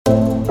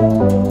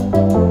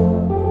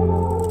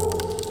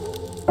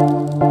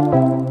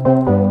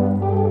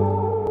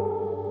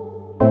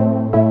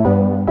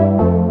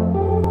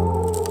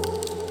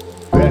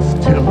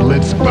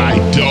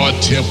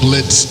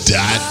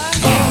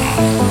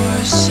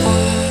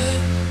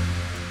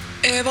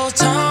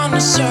Ableton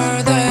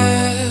assert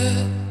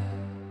that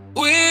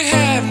we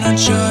have no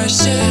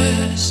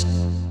choices,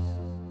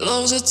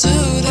 closer to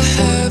the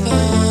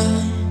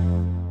heaven.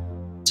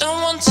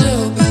 Don't want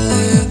to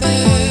believe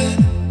it.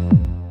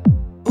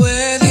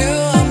 With you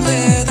I'm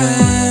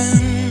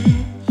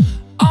living,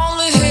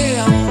 only here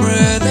I'm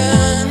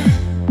breathing.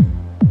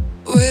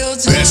 We'll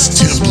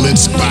Best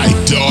templates by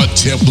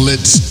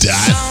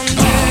DAW-templates.com.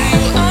 Someday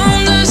you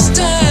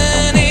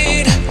understand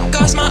it,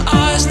 'cause my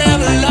eyes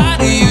never lie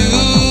to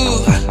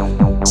you.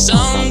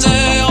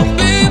 Someday all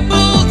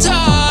people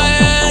die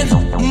and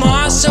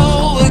my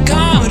soul will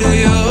come to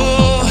you.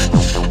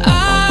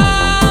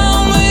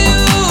 I'm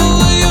with you,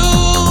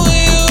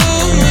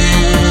 I'm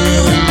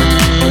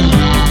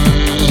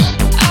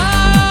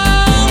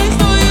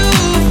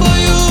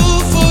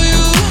for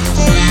you.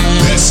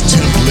 Best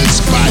templates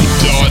by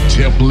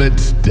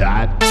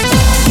DAW-templates.com.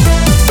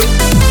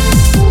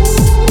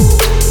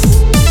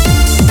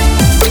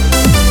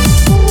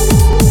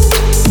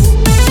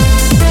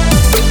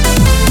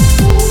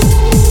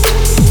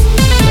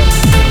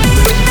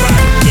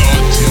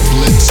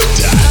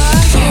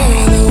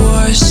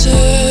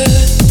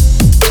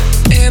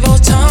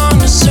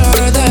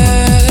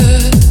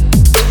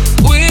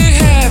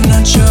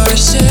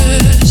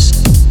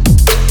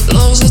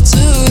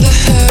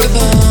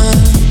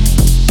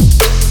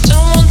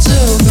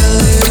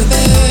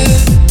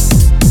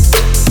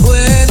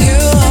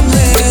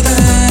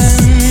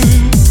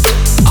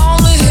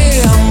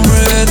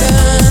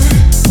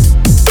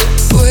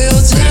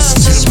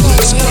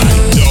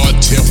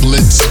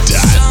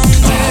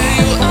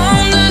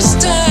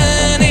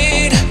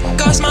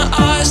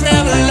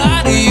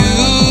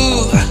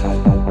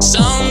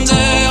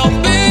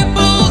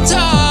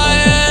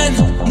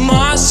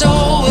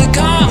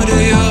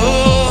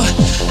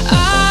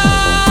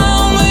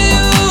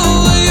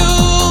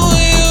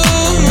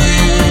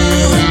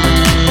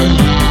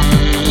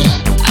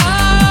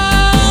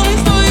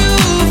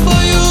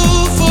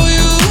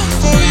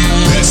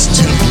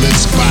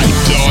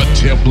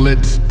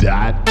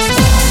 Templates.com.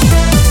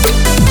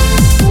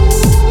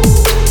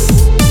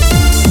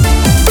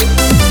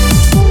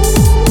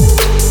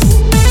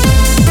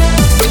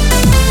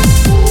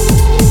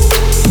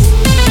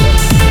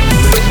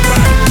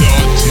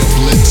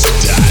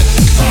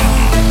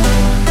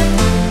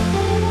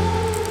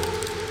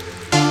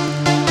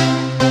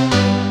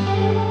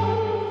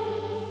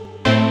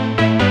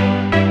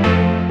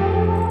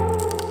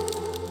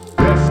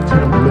 Best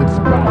templates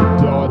by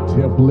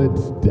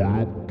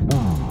DAW-templates.com.